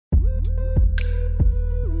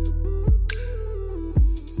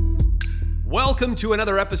Welcome to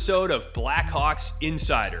another episode of Blackhawks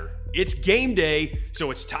Insider. It's game day,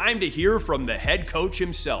 so it's time to hear from the head coach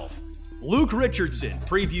himself. Luke Richardson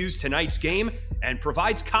previews tonight's game and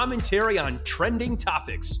provides commentary on trending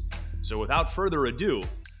topics. So without further ado,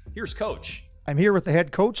 here's Coach. I'm here with the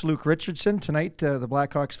head coach, Luke Richardson. Tonight, the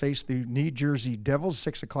Blackhawks face the New Jersey Devils,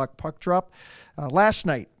 6 o'clock puck drop. Last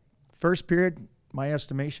night, first period, my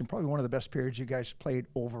estimation, probably one of the best periods you guys played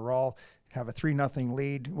overall. Have a 3-0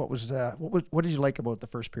 lead. What did you like about the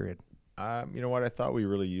first period? You know what? I thought we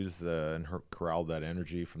really used and corralled that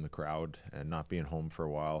energy from the crowd and not being home for a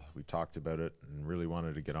while. We talked about it and really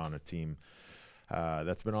wanted to get on a team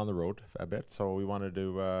that's been on the road a bit. So we wanted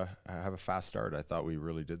to have a fast start. I thought we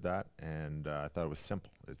really did that, and I thought it was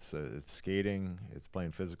simple. It's skating, it's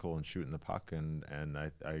playing physical and shooting the puck, and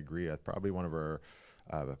I agree. That's probably one of our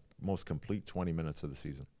most complete 20 minutes of the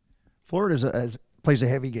season. Florida plays a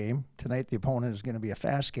heavy game. Tonight the opponent is going to be a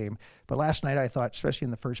fast game. But last night I thought, especially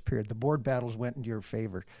in the first period, the board battles went into your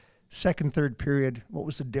favor. Second, third period, what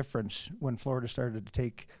was the difference when Florida started to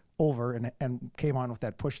take over and came on with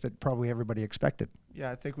that push that probably everybody expected?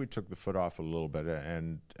 Yeah, I think we took the foot off a little bit,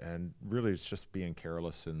 and really it's just being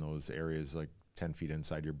careless in those areas like 10 feet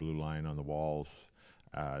inside your blue line on the walls,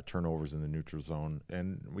 turnovers in the neutral zone.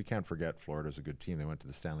 And we can't forget Florida's a good team. They went to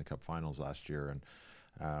the Stanley Cup Finals last year, and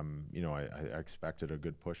I expected a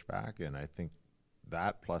good pushback, and I think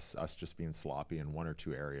that plus us just being sloppy in one or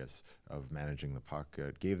two areas of managing the puck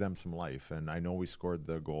gave them some life. And I know we scored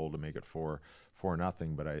the goal to make it 4-0,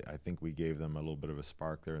 but I think we gave them a little bit of a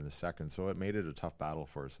spark there in the second, so it made it a tough battle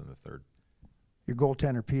for us in the third. Your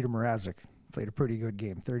goaltender, Peter Mrazek, played a pretty good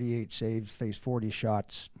game. 38 saves, faced 40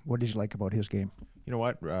 shots. What did you like about his game? You know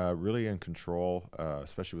what? Really in control,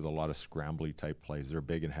 especially with a lot of scrambly type plays. They're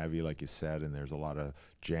big and heavy, like you said, and there's a lot of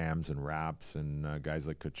jams and wraps and guys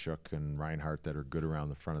like Kachuk and Reinhart that are good around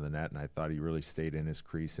the front of the net. And I thought he really stayed in his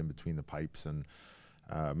crease in between the pipes and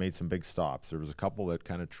made some big stops. There was a couple that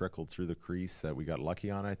kind of trickled through the crease that we got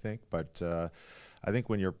lucky on, I think. But I think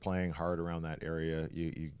when you're playing hard around that area,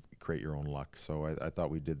 you create your own luck. So I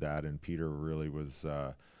thought we did that, and Peter really was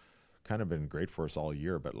kind of been great for us all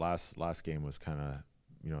year. But last game was kind of,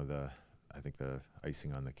 I think the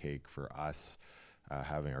icing on the cake for us,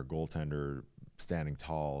 having our goaltender standing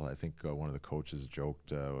tall. I think one of the coaches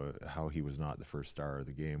joked how he was not the first star of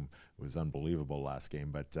the game. It was unbelievable last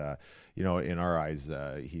game. But, in our eyes,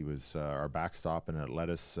 he was our backstop, and it let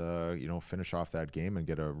us, finish off that game and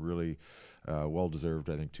get a really well-deserved,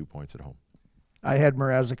 I think, 2 points at home. I had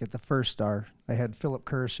Mrazek at the first star. I had Philip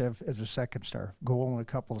Kurashev as a second star. Goal and a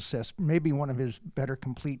couple assists. Maybe one of his better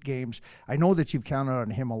complete games. I know that you've counted on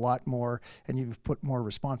him a lot more, and you've put more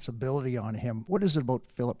responsibility on him. What is it about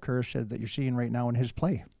Philip Kurashev that you're seeing right now in his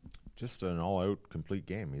play? Just an all-out complete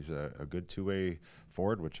game. He's a good two-way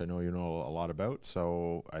forward, which I know you know a lot about.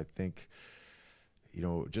 So I think,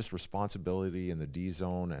 just responsibility in the D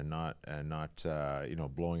zone and not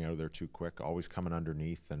blowing out of there too quick, always coming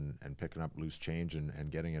underneath and picking up loose change and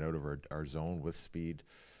getting it out of our zone with speed.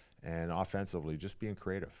 And offensively, just being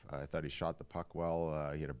creative. I thought he shot the puck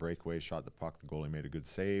well. He had a breakaway, shot the puck. The goalie made a good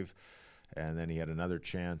save. And then he had another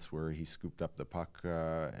chance where he scooped up the puck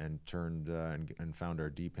and turned and found our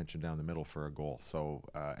D pinching down the middle for a goal. So,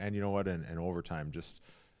 and you know what? In overtime,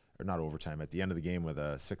 not overtime, at the end of the game with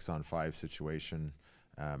a 6-on-5 situation,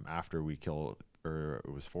 after we killed, or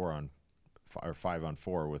it was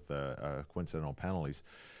 5-on-4 with coincidental penalties,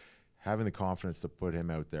 having the confidence to put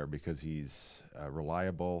him out there because he's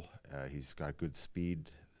reliable, he's got good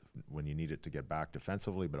speed when you need it to get back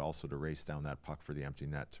defensively, but also to race down that puck for the empty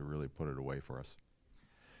net to really put it away for us.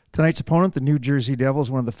 Tonight's opponent, the New Jersey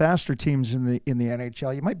Devils, one of the faster teams in the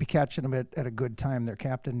NHL. You might be catching them at a good time. Their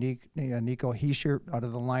captain, Nico Hischier, out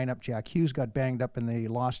of the lineup. Jack Hughes got banged up and they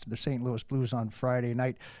lost to the St. Louis Blues on Friday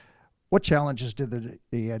night. What challenges did the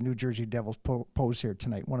New Jersey Devils pose here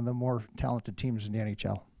tonight? One of the more talented teams in the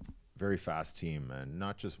NHL. Very fast team, and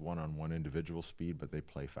not just one-on-one individual speed, but they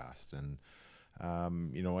play fast. And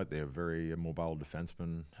you know what? They have very mobile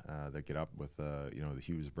defensemen that get up with the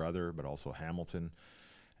Hughes brother, but also Hamilton.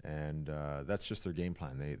 And that's just their game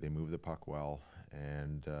plan. They move the puck well,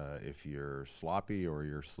 and if you're sloppy or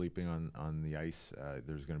you're sleeping on the ice,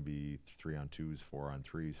 there's going to be 3-on-2s,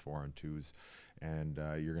 4-on-3s, 4-on-2s, and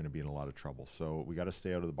you're going to be in a lot of trouble. So we got to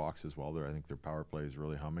stay out of the box as well. I think their power play is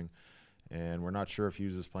really humming, and we're not sure if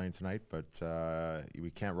Hughes is playing tonight, but we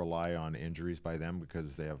can't rely on injuries by them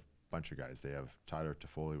because they have a bunch of guys. They have Tyler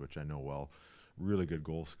Toffoli, which I know well, really good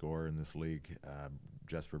goal scorer in this league.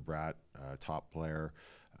 Jesper Bratt, top player.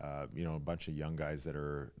 A bunch of young guys that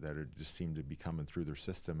are just seem to be coming through their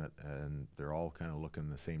system, and they're all kind of looking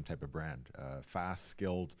the same type of brand, fast,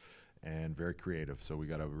 skilled, and very creative. So we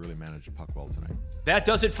got to really manage the puck well tonight. That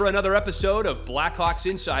does it for another episode of Blackhawks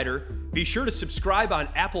Insider. Be sure to subscribe on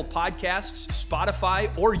Apple Podcasts,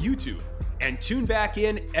 Spotify, or YouTube, and tune back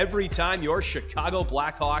in every time your Chicago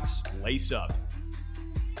Blackhawks lace up.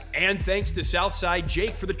 And thanks to Southside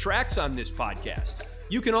Jake for the tracks on this podcast.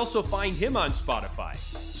 You can also find him on Spotify,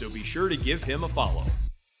 so be sure to give him a follow.